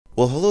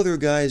Well, hello there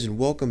guys, and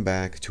welcome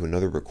back to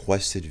another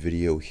requested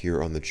video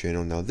here on the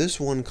channel. Now this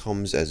one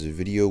comes as a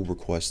video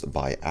request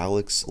by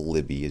Alex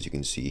Libby, as you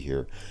can see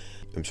here.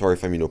 I'm sorry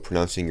if I'm,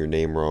 pronouncing your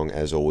name wrong,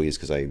 as always,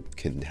 because I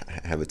can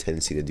have a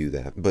tendency to do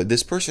that. But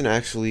this person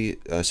actually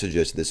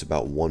suggested this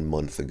about 1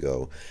 month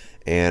ago.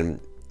 And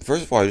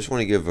first of all, I just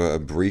want to give a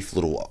brief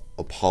little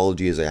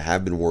apology, as I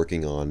have been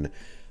working on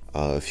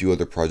a few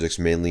other projects,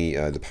 mainly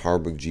the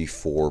PowerBook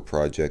G4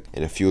 project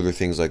and a few other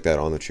things like that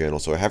on the channel,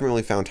 so I haven't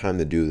really found time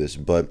to do this.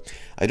 But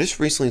I just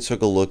recently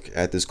took a look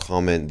at this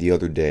comment the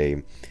other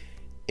day,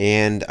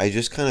 and I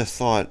just kind of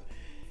thought,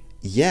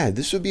 yeah,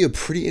 this would be a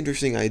pretty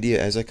interesting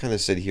idea. As I kind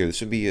of said here, this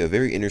would be a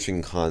very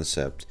interesting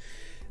concept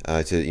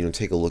to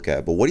take a look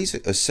at. But what he's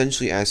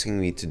essentially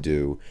asking me to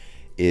do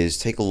is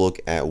take a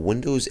look at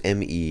Windows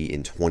ME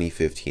in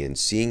 2015 and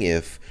seeing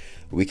if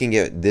we can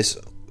get this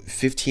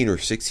 15 or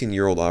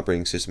 16-year-old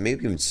operating system,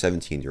 maybe even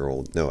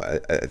 17-year-old. No,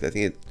 I think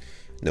it.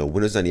 No,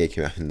 Windows 98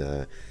 came out in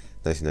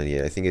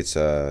 1998. I think it's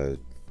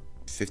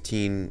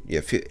 15.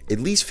 Yeah, at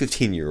least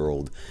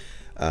 15-year-old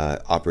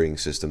operating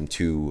system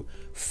to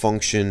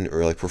function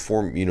or like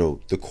perform,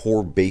 the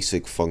core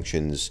basic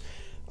functions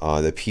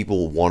that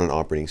people want an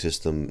operating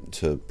system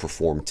to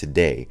perform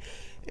today.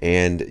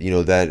 And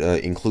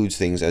that includes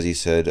things, as he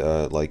said,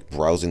 like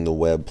browsing the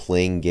web,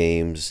 playing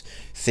games,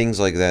 things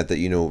like that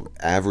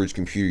average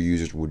computer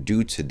users would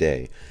do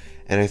today.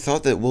 And I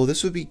thought that, well,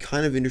 this would be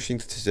kind of interesting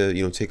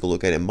to take a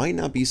look at. It might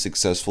not be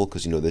successful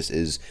because this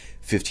is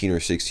 15 or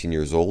 16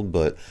 years old,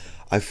 but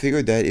I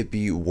figured that it'd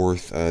be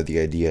worth the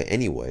idea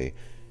anyway,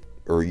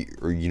 or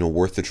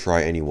worth the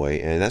try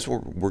anyway. And that's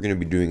what we're going to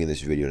be doing in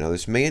this video. Now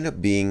this may end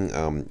up being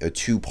a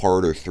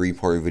 2-part or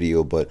 3-part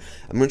video, but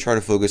I'm going to try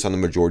to focus on the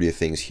majority of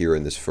things here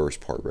in this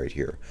first part right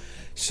here.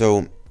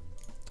 So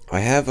I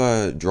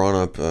have drawn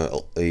up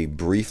a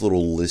brief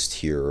little list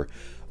here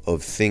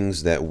of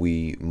things that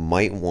we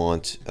might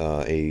want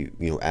a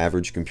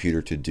average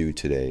computer to do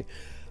today.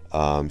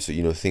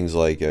 So things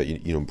like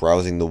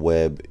browsing the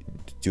web,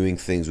 doing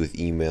things with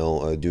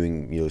email,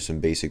 doing some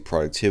basic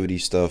productivity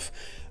stuff,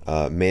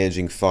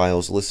 managing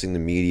files, listing the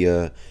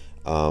media,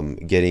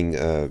 getting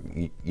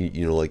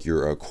like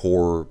your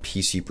core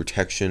PC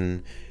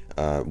protection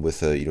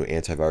with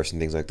antivirus and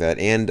things like that,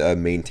 and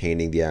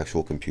maintaining the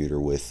actual computer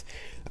with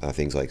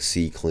things like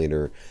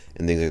CCleaner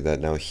and things like that.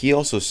 Now he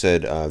also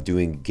said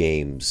doing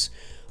games,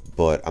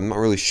 but I'm not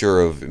really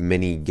sure of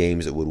many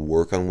games that would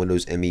work on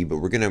Windows ME, but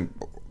we're gonna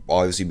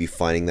obviously be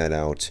finding that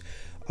out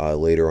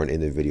later on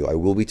in the video. I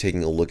will be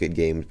taking a look at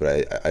games,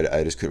 but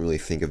I just couldn't really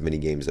think of many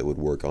games that would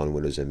work on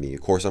Windows ME.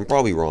 Of course, I'm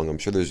probably wrong. I'm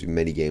sure there's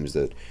many games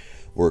that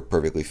work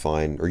perfectly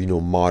fine, or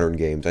modern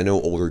games. I know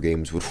older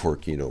games would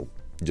work,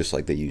 just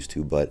like they used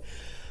to. But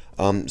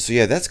so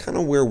yeah, that's kind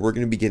of where we're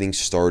going to be getting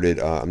started.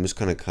 I'm just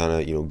gonna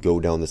kind of go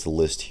down this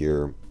list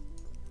here,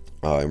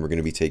 and we're going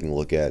to be taking a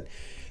look at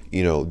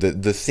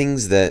the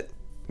things that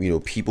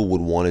people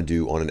would want to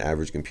do on an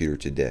average computer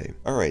today.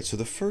 Alright, so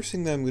the first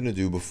thing that I'm going to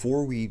do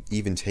before we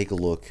even take a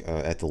look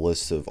at the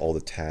list of all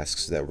the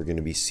tasks that we're going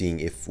to be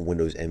seeing if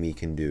Windows ME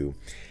can do,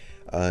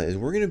 is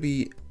we're going to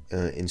be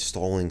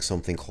installing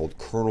something called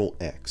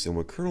KernelEx. And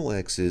what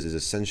KernelEx is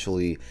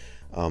essentially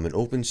an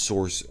open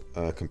source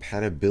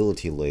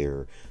compatibility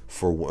layer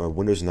for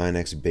Windows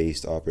 9X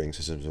based operating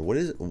systems. And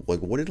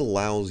what it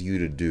allows you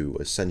to do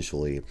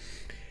essentially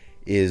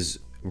is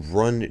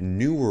run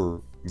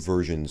newer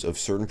versions of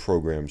certain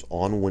programs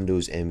on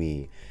Windows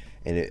ME,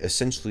 and it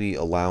essentially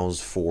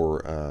allows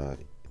for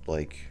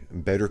like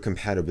better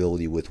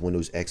compatibility with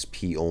Windows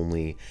XP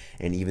only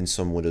and even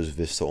some Windows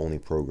Vista only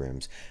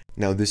programs.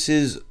 Now this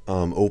is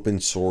open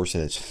source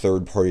and it's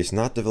third party. It's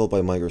not developed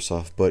by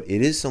Microsoft, but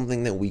it is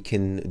something that we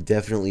can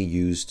definitely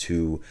use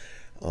to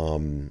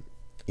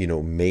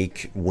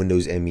make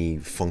Windows ME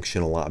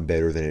function a lot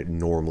better than it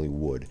normally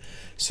would.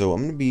 So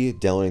I'm going to be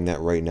downloading that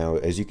right now.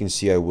 As you can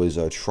see, I was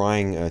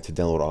trying to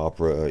download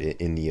Opera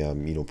in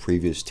the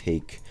previous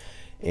take,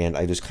 and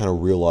I just kind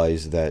of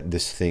realized that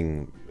this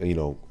thing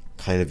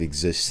kind of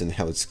exists and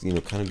how it's kind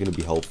of going to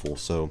be helpful.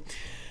 So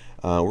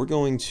we're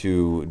going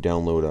to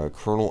download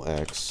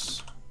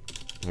KernelEx.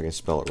 If I can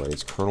spell it right,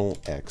 it's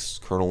KernelEx,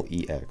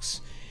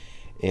 KernelEx,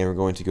 and we're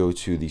going to go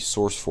to the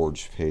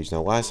SourceForge page.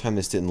 Now last time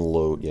this didn't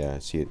load. Yeah,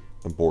 see, it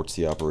aborts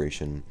the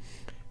operation.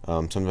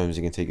 Sometimes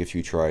it can take a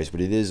few tries, but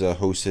it is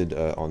hosted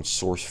on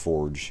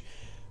SourceForge.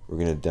 We're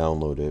going to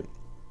download it.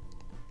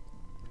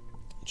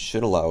 It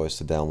should allow us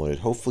to download it.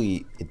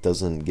 Hopefully it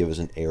doesn't give us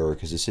an error,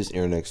 because this is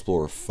Internet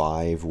Explorer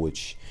 5,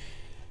 which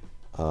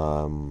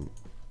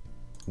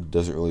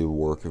doesn't really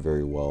work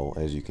very well,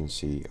 as you can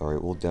see.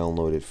 Alright, we'll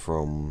download it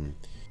from...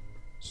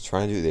 Let's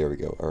try and do... There we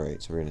go.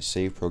 Alright, so we're going to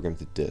save program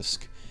to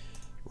disk.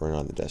 Run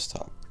on the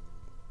desktop.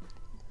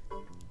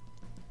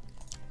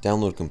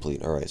 Download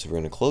complete. Alright, so we're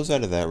going to close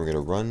out of that. We're going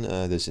to run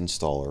this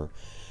installer.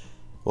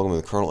 Welcome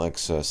to the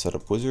KernelEx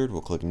setup wizard.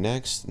 We'll click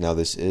next. Now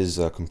this is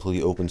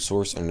completely open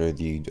source under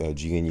the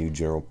GNU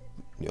General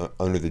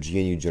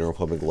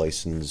Public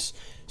License.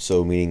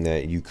 So meaning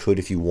that you could,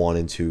 if you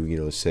wanted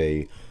to,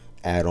 say,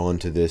 add on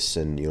to this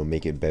and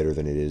make it better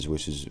than it is,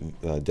 which is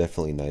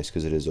definitely nice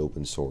because it is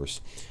open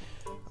source.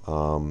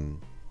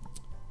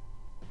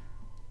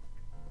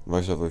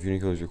 Microsoft Live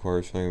Unicode is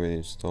required to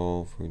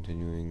install for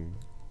continuing.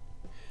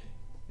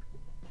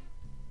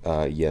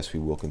 Yes, we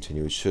will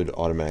continue. It should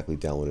automatically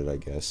download it, I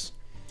guess.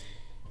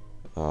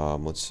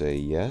 Let's say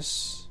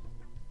yes.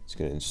 It's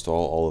going to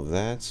install all of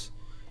that.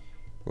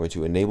 We're going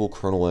to enable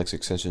KernelEx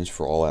extensions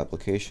for all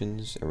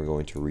applications, and we're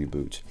going to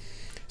reboot.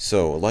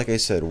 So, like I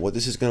said, what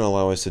this is going to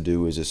allow us to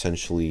do is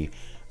essentially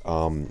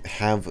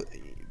have,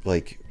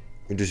 like,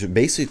 just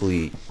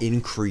basically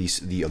increase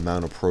the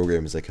amount of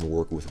programs that can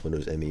work with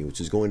Windows ME,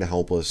 which is going to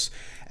help us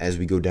as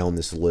we go down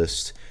this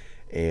list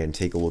and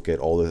take a look at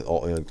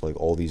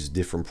all these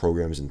different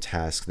programs and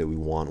tasks that we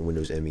want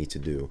Windows ME to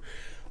do.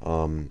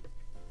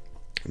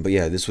 But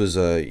yeah, this was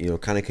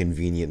kind of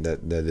convenient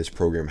that this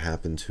program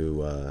happened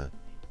to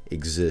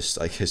exist,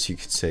 I guess you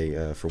could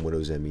say, for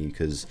Windows ME,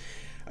 because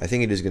I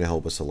think it is going to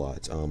help us a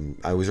lot.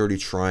 I was already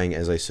trying,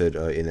 as I said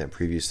in that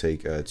previous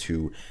take,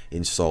 to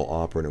install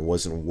Opera, and it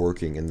wasn't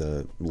working. And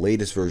the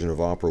latest version of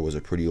Opera was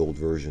a pretty old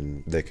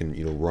version that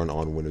can run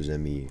on Windows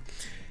ME,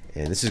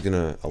 and this is going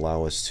to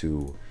allow us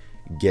to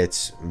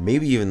get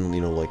maybe even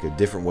like a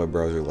different web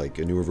browser, like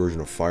a newer version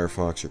of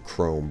Firefox or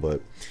Chrome.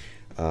 But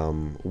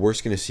we're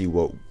just going to see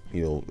what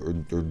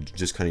or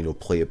just kind of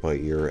play it by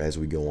ear as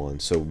we go on.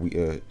 So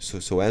we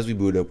so as we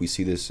boot up, we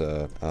see this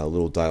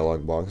little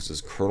dialog box that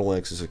says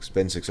KernelEx has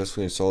been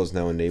successfully installed, is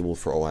now enabled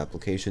for all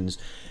applications.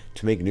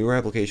 To make newer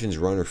applications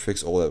run or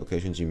fix old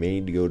applications, you may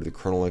need to go to the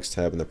KernelEx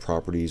tab in the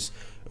properties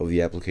of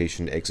the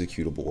application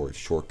executable or its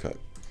shortcut.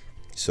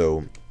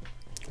 So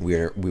we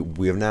have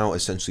now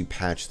essentially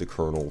patched the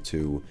kernel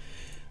to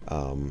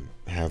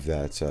have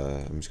that.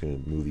 I'm just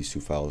going to move these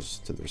two files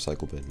to the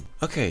recycle bin.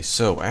 Okay,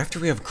 so after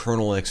we have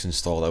KernelEx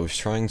installed, I was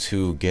trying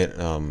to get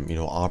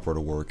Opera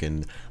to work,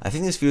 and I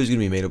think this video is going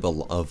to be made up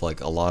of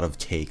like a lot of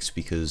takes,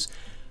 because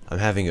I'm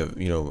having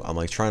I'm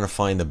like trying to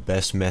find the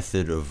best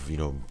method of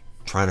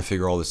trying to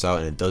figure all this out,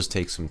 and it does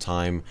take some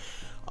time.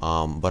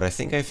 But I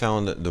think I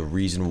found the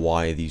reason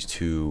why these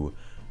two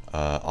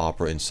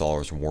Opera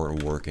installers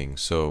weren't working.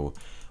 So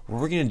what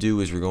we're going to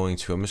do is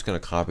I'm just going to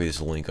copy this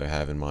link I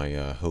have in my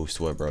host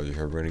web browser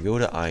here. We're going to go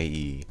to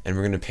IE, and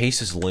we're going to paste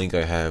this link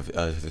I have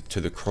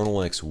to the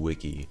KernelEx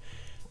wiki.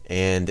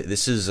 And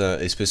this is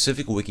a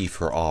specific wiki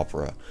for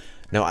Opera.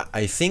 Now,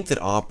 I think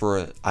that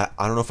Opera, I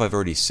don't know if I've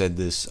already said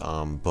this,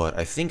 but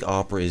I think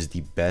Opera is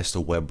the best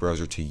web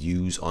browser to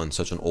use on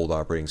such an old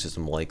operating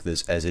system like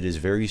this, as it is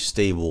very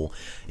stable.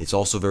 It's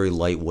also very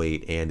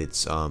lightweight, and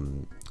it's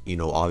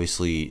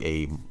obviously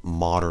a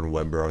modern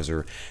web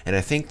browser. And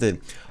I think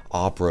that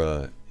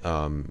Opera,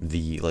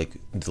 the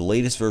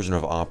latest version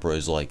of Opera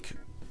is like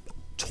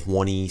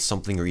 20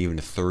 something or even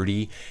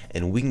 30,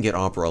 and we can get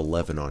Opera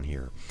 11 on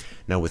here.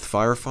 Now with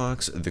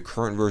Firefox, the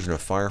current version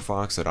of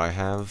Firefox that I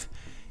have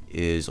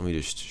is, let me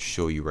just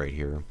show you right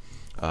here,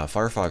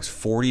 Firefox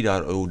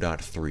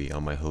 40.0.3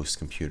 on my host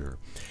computer.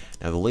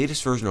 Now the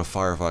latest version of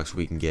Firefox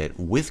we can get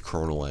with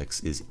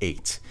KernelEx is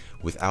 8.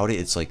 Without it,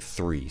 it's like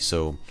 3.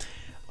 So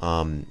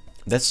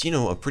that's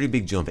a pretty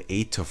big jump.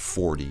 8 to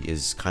 40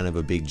 is kind of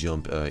a big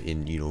jump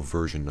in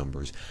version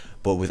numbers.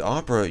 But with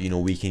Opera,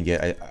 we can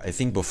get, I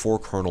think before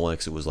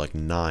KernelEx it was like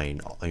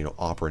 9,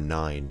 Opera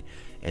 9,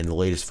 and the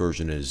latest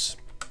version is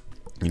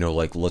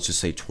like, let's just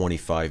say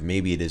 25,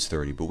 maybe it is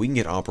 30, but we can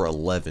get Opera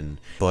 11.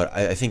 But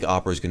I think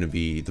Opera is going to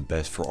be the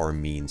best for our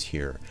means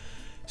here.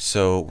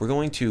 So we're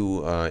going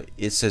to,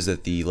 it says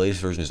that the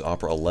latest version is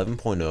Opera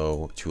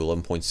 11.0 to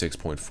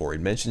 11.6.4. It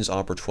mentions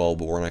Opera 12,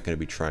 but we're not going to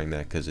be trying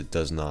that because it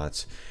does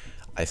not.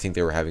 I think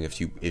they were having a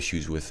few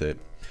issues with it.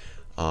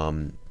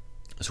 So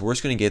we're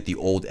just going to get the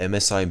old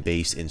MSI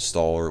based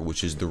installer,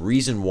 which is the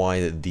reason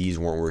why that these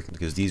weren't working,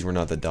 because these were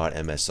not the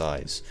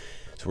 .MSIs.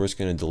 So we're just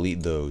going to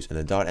delete those, and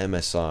the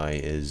 .MSI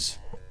is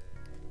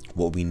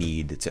what we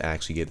need to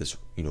actually get this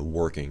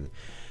working.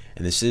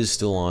 And this is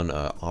still on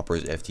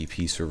Opera's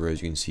FTP server,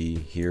 as you can see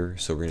here.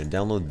 So we're going to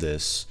download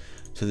this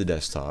to the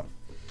desktop,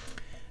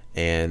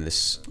 and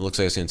this looks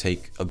like it's going to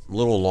take a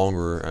little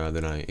longer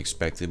than I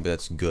expected, but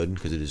that's good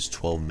because it is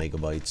 12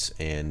 megabytes.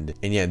 And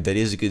yeah, that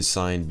is a good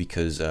sign,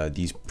 because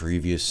these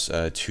previous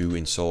two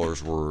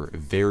installers were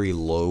very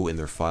low in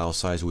their file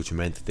size, which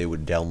meant that they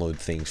would download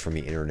things from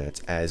the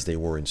internet as they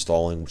were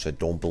installing, which I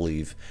don't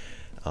believe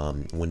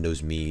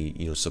Windows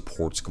Me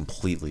supports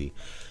completely.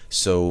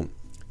 So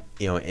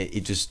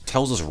it just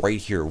tells us right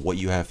here what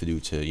you have to do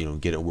to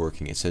get it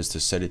working. It says to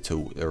set it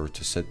to, or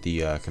to set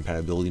the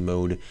compatibility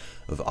mode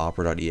of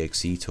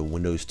Opera.exe to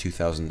Windows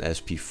 2000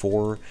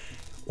 SP4,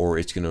 or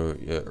it's gonna,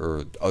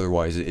 or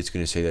otherwise it's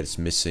gonna say that it's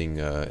missing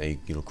a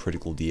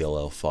critical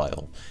DLL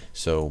file.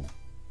 So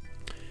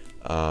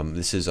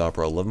this is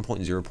Opera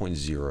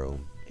 11.0.0.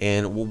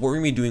 And what we're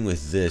going to be doing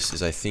with this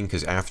is, I think,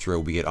 because after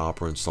we get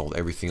Opera installed,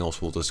 everything else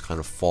will just kind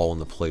of fall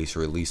into place,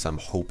 or at least I'm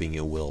hoping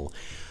it will.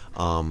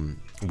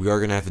 we are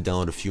going to have to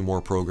download a few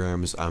more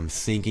programs. I'm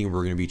thinking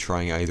we're going to be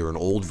trying either an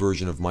old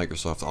version of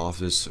Microsoft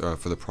Office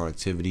for the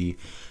productivity.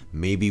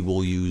 Maybe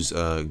we'll use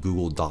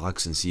Google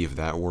Docs and see if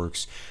that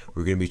works.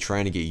 We're going to be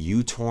trying to get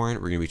uTorrent.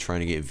 We're going to be trying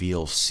to get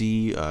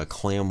VLC,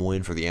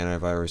 ClamWin for the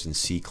antivirus, and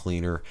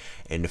CCleaner,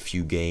 and a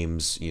few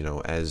games, you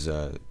know, as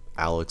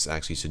Alex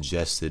actually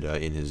suggested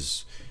in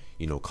his,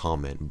 you know,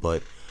 comment.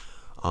 But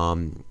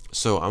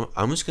so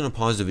I'm just going to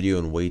pause the video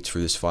and wait for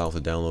this file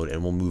to download,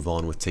 and we'll move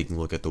on with taking a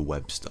look at the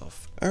web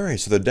stuff.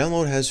 Alright, so the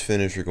download has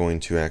finished. We're going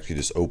to actually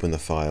just open the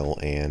file,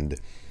 and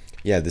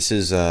yeah, this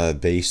is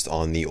based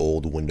on the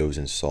old Windows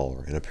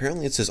installer. And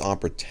apparently it says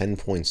Opera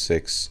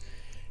 10.6,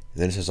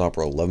 and then it says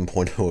Opera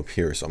 11.0 up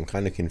here, so I'm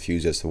kind of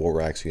confused as to what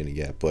we're actually going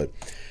to get. But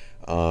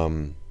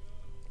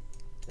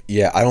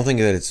yeah, I don't think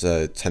that it's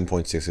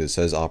 10.6. It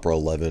says Opera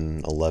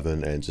 11.11,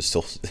 and it just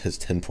still says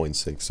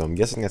 10.6. So I'm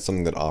guessing that's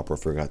something that Opera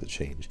forgot to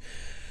change.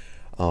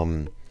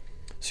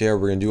 So yeah,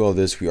 we're going to do all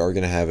this. We are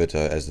going to have it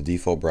as the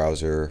default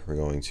browser. We're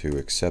going to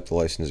accept the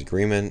license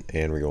agreement,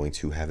 and we're going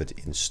to have it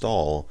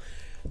install.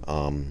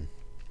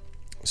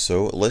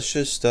 So let's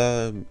just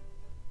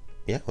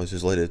yeah, let's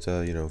just let it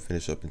you know,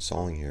 finish up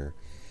installing here.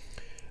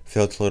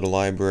 Failed to load a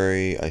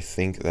library. I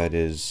think that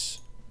is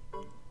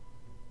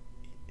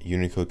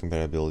Unicode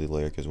compatibility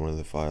layer, because one of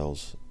the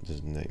files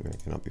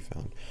cannot be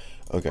found.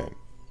 Okay,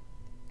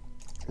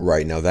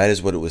 right, now that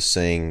is what it was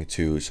saying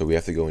to. So we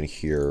have to go in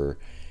here.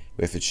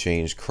 We have to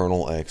change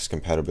KernelEx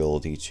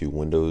compatibility to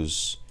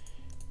Windows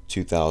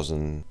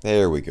 2000.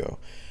 There we go.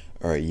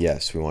 Alright,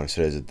 yes, we want to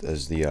set it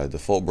as the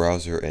default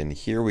browser, and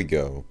here we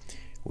go.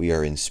 We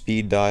are in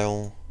speed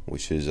dial,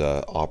 which is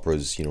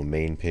Opera's, you know,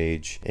 main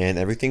page, and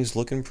everything's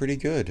looking pretty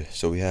good.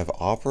 So we have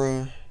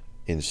Opera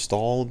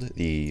installed,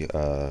 the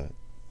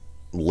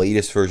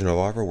latest version of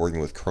Opera,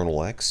 working with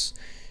KernelEx,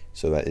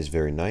 so that is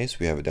very nice.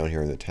 We have it down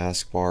here in the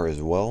taskbar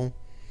as well.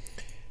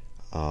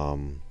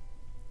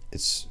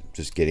 It's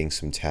just getting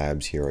some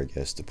tabs here, I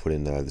guess, to put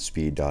in the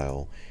speed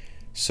dial.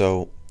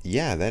 So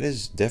yeah, that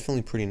is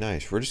definitely pretty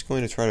nice. We're just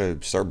going to try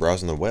to start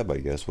browsing the web, I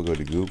guess. We'll go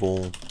to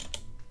Google.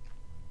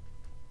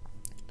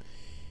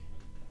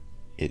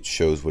 It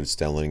shows what it's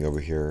downloading over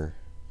here.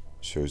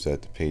 Shows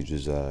that the page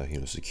is you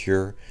know,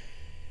 secure.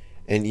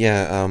 And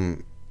yeah,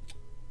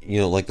 you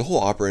know, like the whole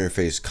Opera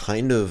interface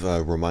kind of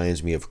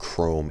reminds me of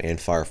Chrome and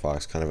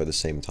Firefox kind of at the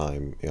same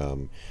time,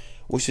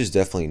 which is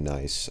definitely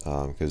nice,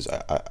 because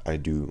I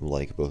do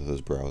like both of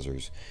those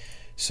browsers.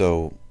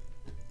 So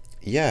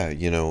yeah,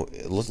 you know,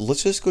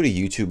 let's just go to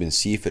YouTube and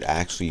see if it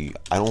actually,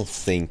 I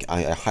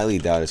highly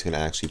doubt it's going to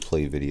actually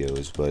play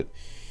videos, but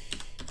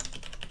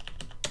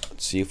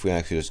let's see if we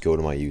actually just go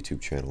to my YouTube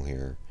channel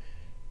here.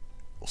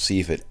 We'll see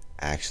if it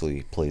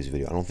actually plays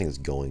video. I don't think it's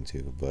going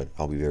to, but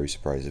I'll be very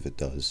surprised if it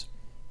does.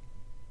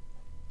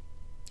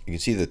 You can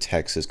see the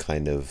text is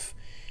kind of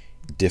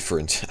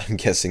different. I'm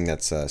guessing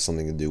that's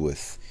something to do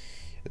with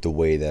the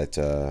way that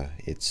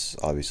it's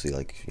obviously,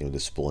 like, you know,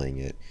 displaying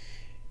it.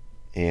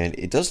 And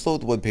it does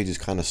load the web pages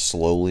kind of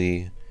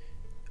slowly,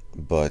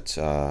 but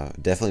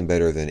definitely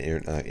better than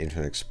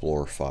Internet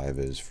Explorer 5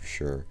 is for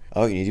sure.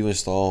 Oh, you need to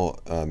install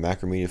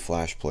Macromedia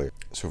Flash Player.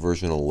 So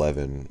version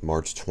 11,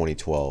 March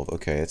 2012.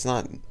 Okay, it's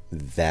not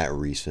that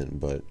recent,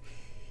 but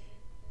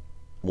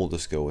we'll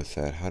just go with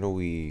that. How do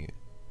we,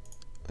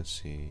 let's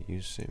see,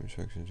 use same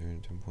instructions here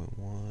in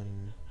 10.1.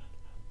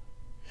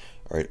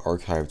 Alright,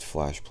 archived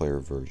Flash Player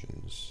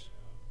versions.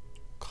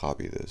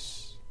 Copy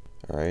this.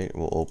 Alright,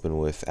 we'll open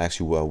with,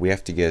 actually, well, we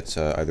have to get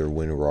either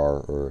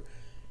WinRAR, or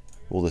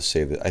we'll just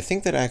save it. I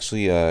think that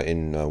actually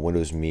in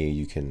Windows Me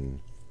you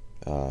can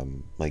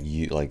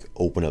like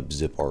open up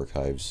zip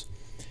archives.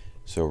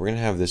 So we're gonna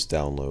have this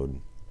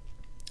download.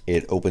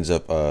 It opens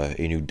up a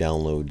new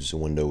downloads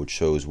window which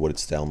shows what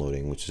it's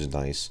downloading, which is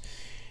nice.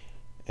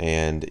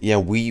 And yeah,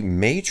 we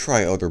may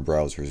try other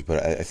browsers,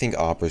 but I think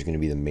Opera is going to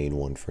be the main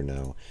one for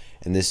now.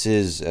 And this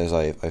is,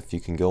 if you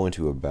can go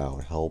into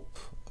about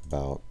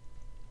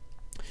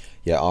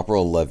yeah, Opera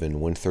 11,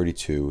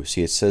 Win32.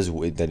 See, it says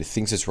that it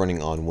thinks it's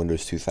running on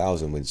Windows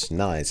 2000, but it's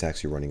not. It's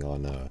actually running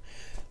on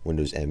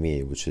Windows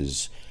ME, which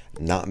is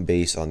not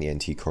based on the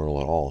NT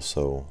kernel at all.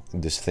 So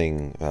this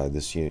thing,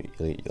 this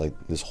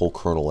whole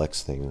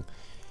KernelEx thing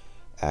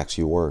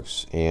actually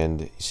works.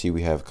 And you see,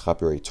 we have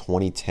copyright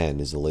 2010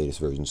 is the latest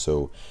version,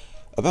 so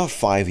about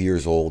 5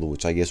 years old,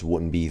 which I guess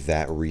wouldn't be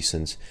that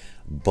recent,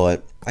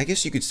 but I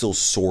guess you could still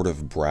sort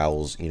of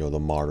browse, you know, the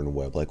modern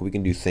web. Like, we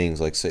can do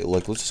things like, say,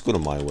 like, let's just go to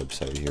my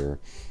website here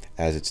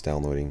as it's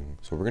downloading.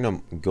 So we're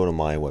gonna go to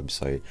my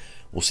website.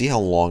 We'll see how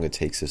long it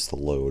takes this to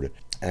load.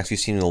 Actually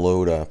seems to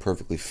load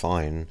perfectly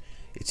fine.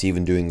 It's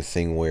even doing the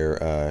thing where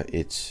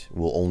it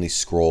will only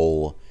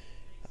scroll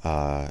you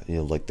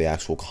know, like the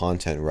actual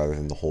content rather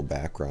than the whole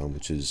background,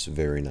 which is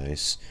very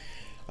nice.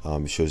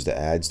 It shows the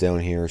ads down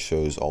here,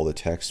 shows all the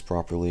text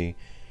properly.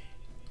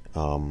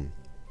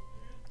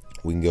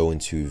 We can go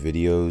into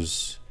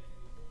videos.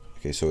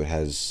 Okay, so it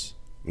has,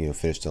 you know,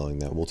 finished downloading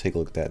that. We'll take a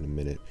look at that in a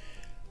minute.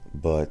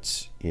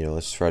 But, you know,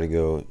 let's try to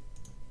go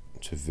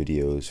to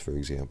videos, for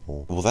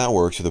example. Well, that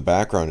works. So the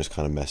background is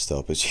kind of messed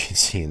up, as you can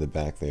see in the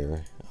back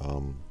there.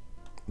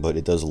 but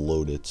it does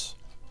load it,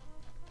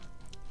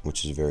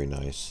 which is very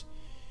nice.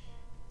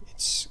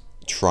 It's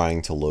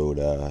trying to load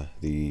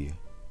the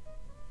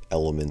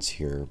elements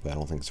here, but I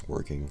don't think it's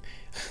working.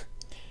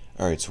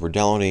 Alright, so we're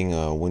downloading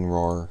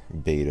WinRAR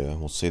beta.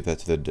 We'll save that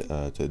to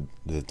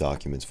the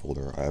documents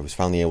folder. I was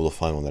finally able to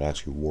find one that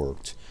actually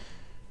worked.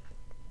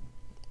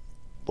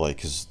 Like,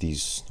 because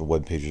the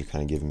web pages are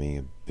kind of giving me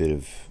a bit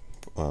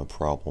of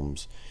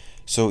problems.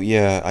 So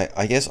yeah,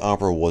 I guess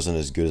Opera wasn't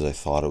as good as I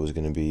thought it was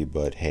going to be,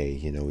 but hey,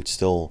 you know, it's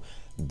still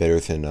better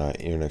than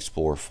Internet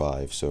Explorer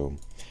 5. So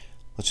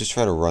let's just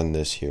try to run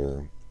this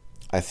here.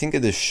 I think that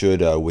this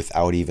should,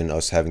 without even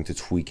us having to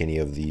tweak any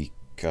of the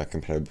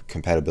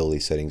compatibility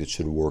settings, it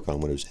should work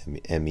on Windows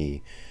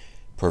ME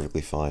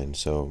perfectly fine.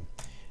 So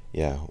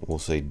yeah, we'll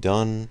say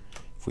done.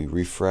 If we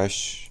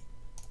refresh,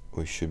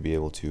 we should be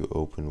able to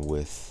open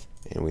with,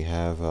 and we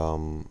have a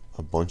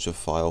bunch of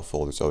file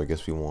folders. Oh, I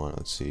guess we want,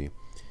 let's see,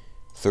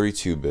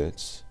 32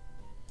 bits.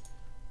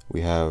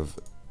 We have,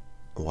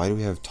 why do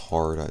we have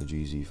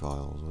tar.gz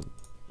files?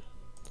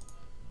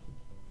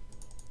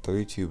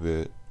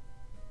 32-bit.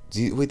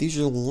 Wait, these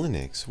are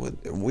Linux. What?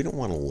 We don't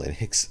want a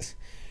Linux.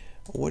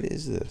 What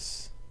is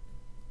this?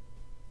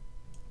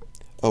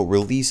 Oh,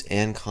 release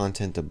and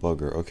content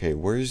debugger. Okay,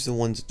 where's the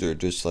ones that are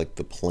just like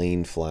the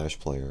plain Flash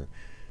player?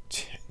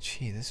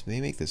 Gee, this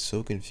may make this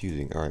so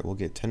confusing. Alright, we'll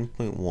get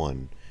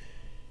 10.1.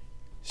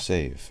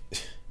 Save.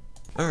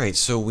 Alright,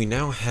 so we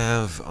now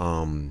have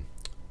WinRAR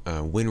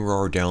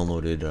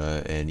downloaded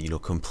and, you know,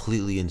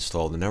 completely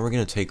installed. And now we're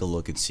going to take a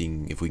look at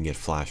seeing if we can get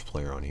Flash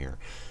player on here.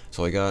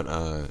 So I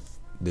got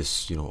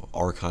this, you know,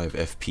 archive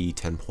FP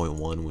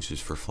 10.1, which is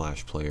for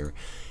Flash player.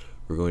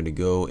 We're going to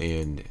go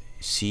and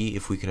see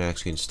if we can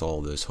actually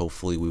install this.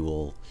 Hopefully we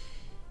will,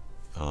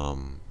 I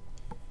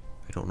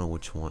don't know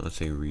which one. Let's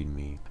say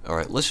readme.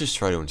 Alright, let's just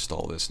try to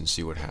install this and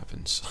see what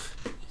happens.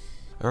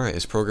 Alright,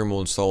 this program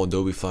will install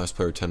Adobe Flash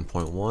Player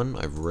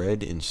 10.1. I've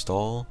read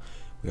install.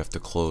 We have to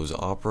close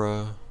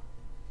Opera,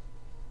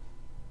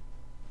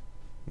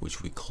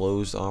 which we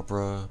closed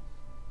Opera.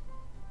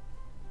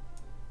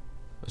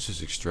 Let's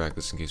just extract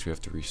this in case we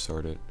have to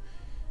restart it.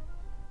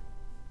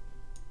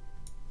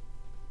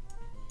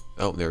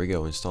 Oh, there we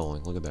go,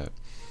 installing. Look at that.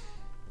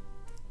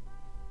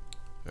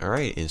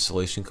 Alright,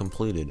 installation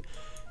completed.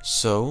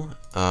 So,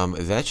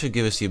 that should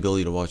give us the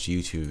ability to watch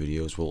YouTube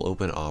videos. We'll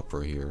open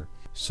Opera here.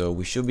 So,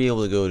 we should be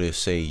able to go to,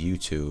 say,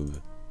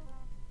 YouTube.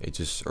 It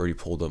just already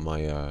pulled up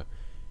my,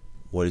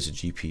 what is a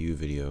GPU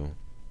video.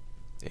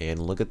 And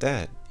look at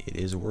that. It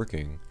is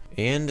working.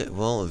 And,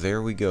 well,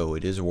 there we go.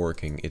 It is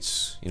working.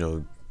 It's, you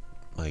know,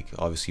 like,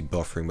 obviously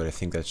buffering, but I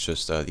think that's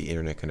just the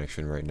internet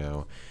connection right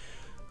now.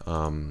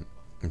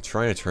 I'm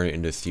trying to turn it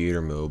into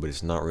theater mode, but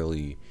it's not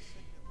really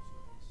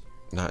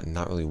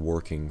not really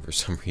working for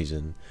some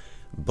reason.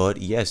 But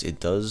yes, it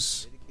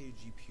does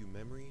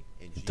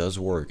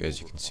work,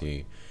 as you can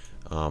see.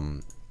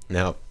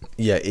 Now,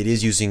 yeah, it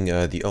is using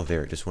the, oh,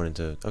 there, it just went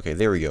into, okay,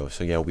 there we go.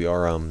 So yeah, we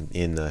are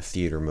in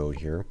theater mode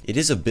here. It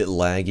is a bit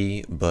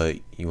laggy, but,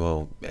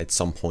 well, at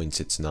some points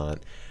it's not.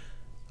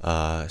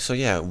 So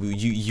yeah,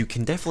 you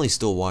can definitely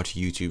still watch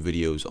YouTube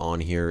videos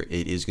on here.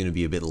 It is going to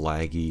be a bit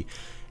laggy.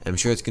 I'm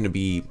sure it's going to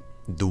be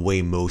the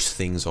way most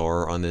things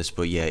are on this,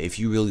 but yeah, if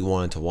you really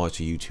wanted to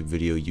watch a YouTube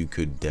video, you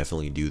could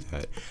definitely do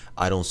that.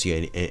 I don't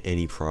see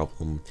any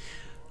problem,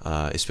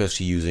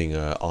 especially using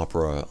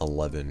Opera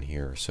 11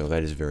 here, so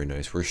that is very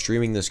nice. We're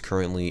streaming this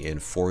currently in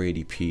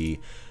 480p.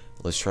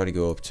 Let's try to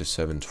go up to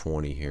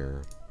 720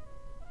 here.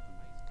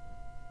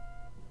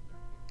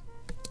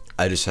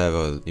 I just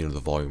have you know,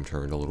 the volume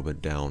turned a little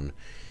bit down,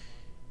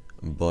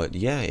 but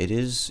yeah, it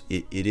is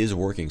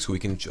working. So we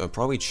can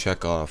probably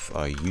check off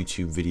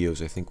YouTube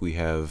videos. I think we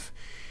have,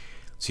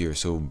 let's see here.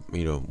 So,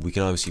 you know, we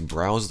can obviously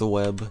browse the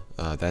web.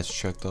 That's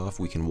checked off.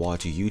 We can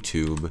watch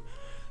YouTube,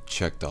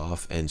 checked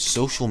off, and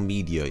social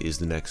media is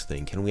the next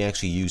thing. Can we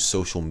actually use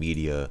social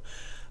media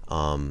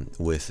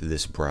with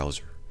this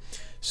browser?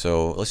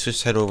 So let's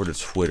just head over to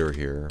Twitter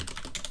here.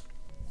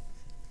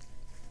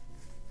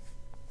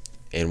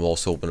 And we'll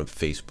also open up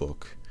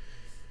Facebook.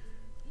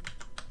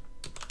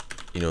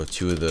 You know,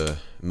 two of the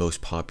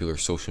most popular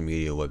social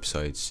media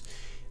websites.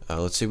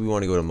 Let's say we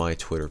want to go to my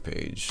Twitter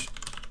page.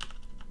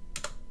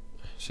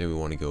 Say we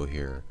want to go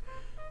here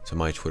to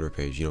my Twitter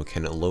page. You know,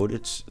 can it load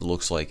it? It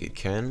looks like it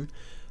can.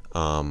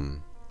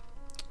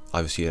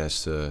 Obviously, it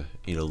has to,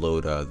 you know,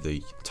 load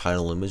the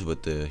title image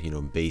with the, you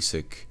know,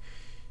 basic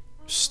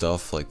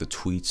stuff like the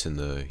tweets and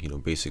the, you know,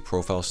 basic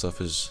profile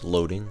stuff is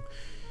loading,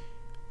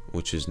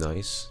 which is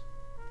nice.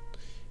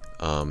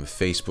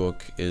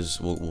 Facebook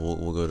is,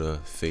 we'll go to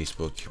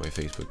Facebook, my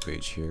Facebook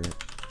page here.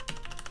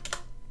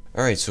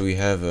 Alright, so we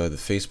have the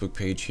Facebook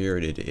page here.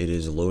 It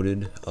is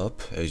loaded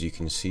up, as you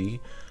can see.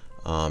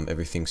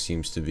 Everything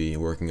seems to be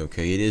working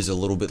okay. It is a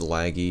little bit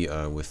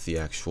laggy with the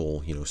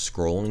actual, you know,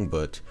 scrolling,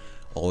 but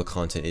all the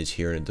content is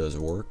here and it does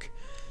work.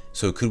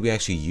 So could we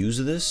actually use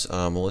this?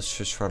 Well, let's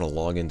just try to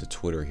log into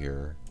Twitter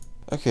here.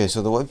 Okay,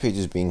 so the web page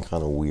is being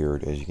kind of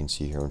weird, as you can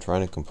see here. I'm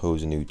trying to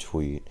compose a new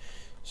tweet,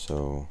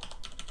 so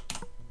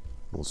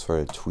Let's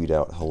try to tweet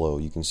out hello.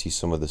 You can see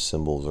some of the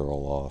symbols are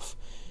all off,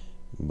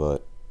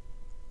 but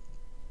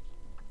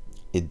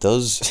it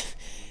does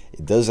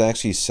it does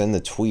actually send the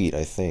tweet,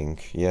 I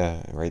think.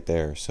 Yeah, right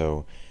there.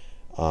 So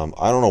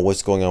I don't know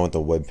what's going on with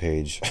the web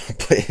page,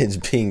 but it's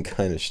being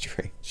kind of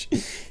strange,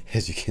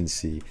 as you can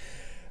see.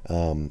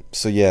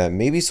 So yeah,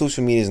 maybe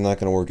social media is not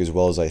going to work as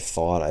well as I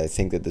thought. I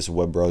think that this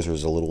web browser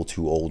is a little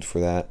too old for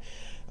that.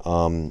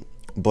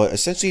 But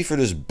essentially for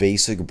just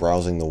basic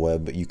browsing the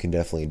web, you can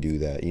definitely do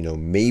that. You know,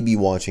 maybe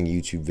watching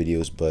YouTube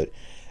videos, but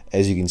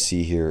as you can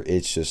see here,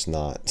 it's just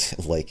not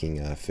liking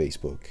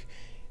Facebook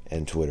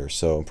and Twitter.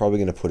 So I'm probably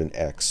going to put an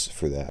X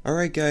for that.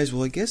 Alright guys,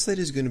 well I guess that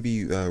is going to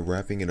be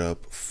wrapping it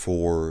up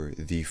for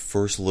the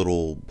first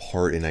little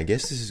part, and I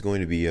guess this is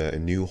going to be a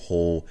new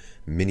whole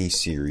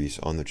mini-series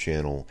on the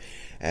channel,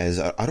 as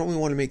I don't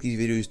really want to make these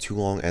videos too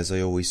long. As I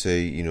always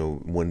say, you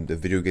know, when the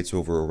video gets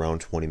over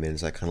around 20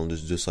 minutes, I kind of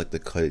just like to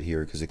cut it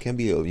here, because it can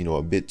be, you know,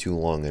 a bit too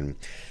long, and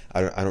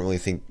I don't really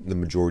think the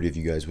majority of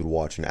you guys would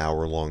watch an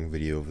hour-long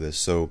video of this.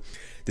 So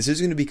this is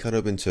going to be cut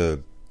up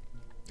into,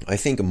 I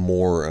think,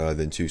 more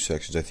than 2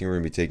 sections. I think we're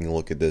going to be taking a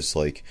look at this,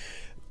 like,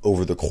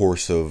 over the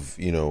course of,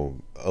 you know,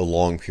 a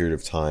long period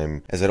of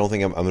time, as I don't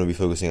think I'm going to be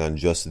focusing on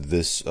just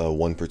this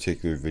one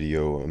particular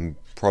video. I'm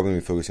probably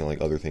going to be focusing on,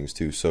 like, other things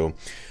too. So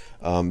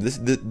this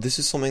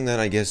is something that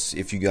I guess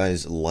if you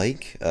guys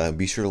like,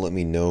 be sure to let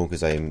me know,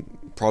 because I'm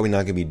probably not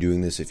going to be doing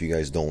this if you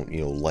guys don't,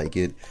 you know, like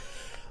it.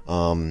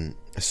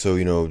 So,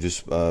 you know,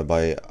 just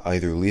by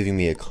either leaving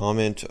me a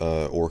comment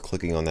or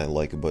clicking on that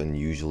like button,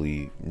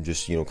 usually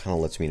just, you know, kind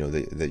of lets me know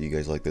that you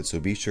guys like that. So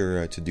be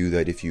sure to do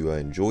that if you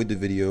enjoyed the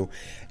video,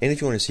 and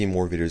if you want to see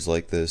more videos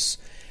like this.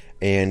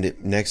 And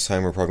next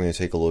time we're probably going to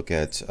take a look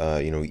at,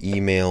 you know,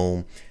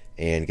 email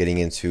and getting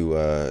into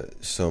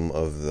some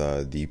of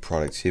the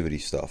productivity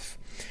stuff.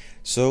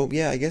 So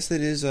yeah, I guess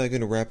that is going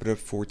to wrap it up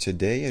for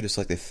today. I'd just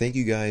like to thank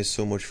you guys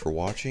so much for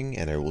watching,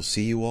 and I will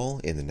see you all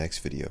in the next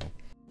video.